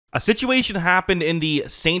A situation happened in the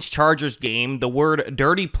Saints-Chargers game. The word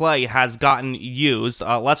dirty play has gotten used.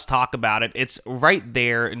 Let's talk about it. It's right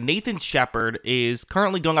there. Nathan Shepard is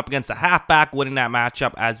currently going up against a halfback, winning that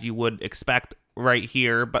matchup as you would expect right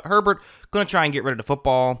here. But Herbert going to try and get rid of the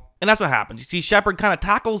football. And that's what happens. You see Shepard kind of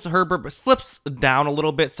tackles Herbert, but slips down a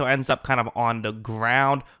little bit, so ends up kind of on the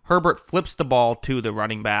ground. Herbert flips the ball to the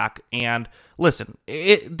running back. And listen,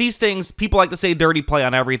 these things, people like to say dirty play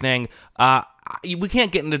on everything. We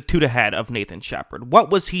can't get into the head of Nathan Shepard.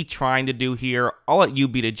 What was he trying to do here? I'll let you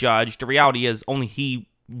be the judge. The reality is only he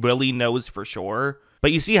really knows for sure.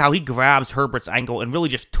 But you see how he grabs Herbert's ankle and really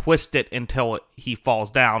just twists it until he falls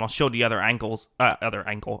down. I'll show the other angle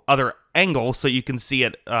so you can see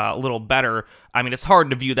it a little better. I mean, it's hard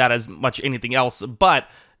to view that as much anything else, but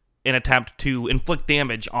an attempt to inflict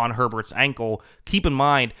damage on Herbert's ankle. Keep in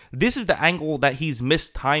mind, this is the angle that he's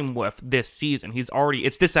missed time with this season.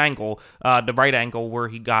 It's this angle, the right ankle where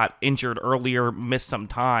he got injured earlier, missed some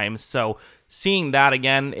time. So seeing that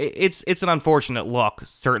again, it's an unfortunate look,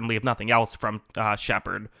 certainly, if nothing else, from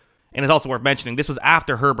Shepard. And it's also worth mentioning, this was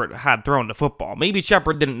after Herbert had thrown the football. Maybe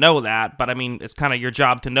Shepard didn't know that, but I mean, it's kind of your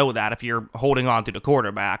job to know that if you're holding on to the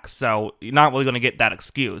quarterback. So you're not really going to get that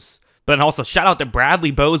excuse. But also, shout out to Bradley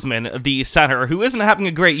Bozeman, the center, who isn't having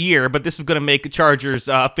a great year, but this is going to make Chargers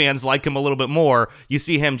fans like him a little bit more. You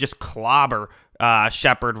see him just clobber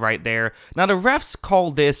Shepard right there. Now, the refs call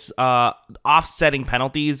this offsetting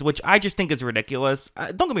penalties, which I just think is ridiculous.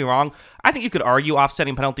 Don't get me wrong. I think you could argue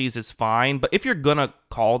offsetting penalties is fine, but if you're going to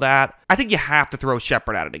call that, I think you have to throw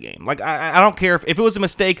Shepard out of the game. Like, I don't care if it was a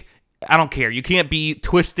mistake. I don't care. You can't be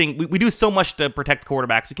twisting. We do so much to protect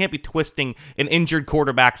quarterbacks. You can't be twisting an injured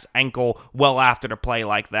quarterback's ankle well after the play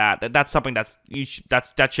like that. That's something that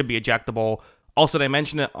should be ejectable. Also, they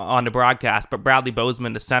mentioned it on the broadcast, but Bradley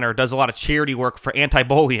Bozeman, the center, does a lot of charity work for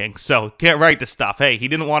anti-bullying. So get right to stuff. Hey, he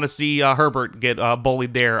didn't want to see Herbert get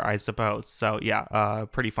bullied there, I suppose. So yeah,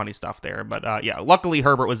 pretty funny stuff there. But yeah, luckily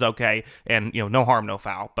Herbert was okay, and no harm, no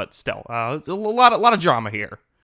foul. But still, a lot of drama here.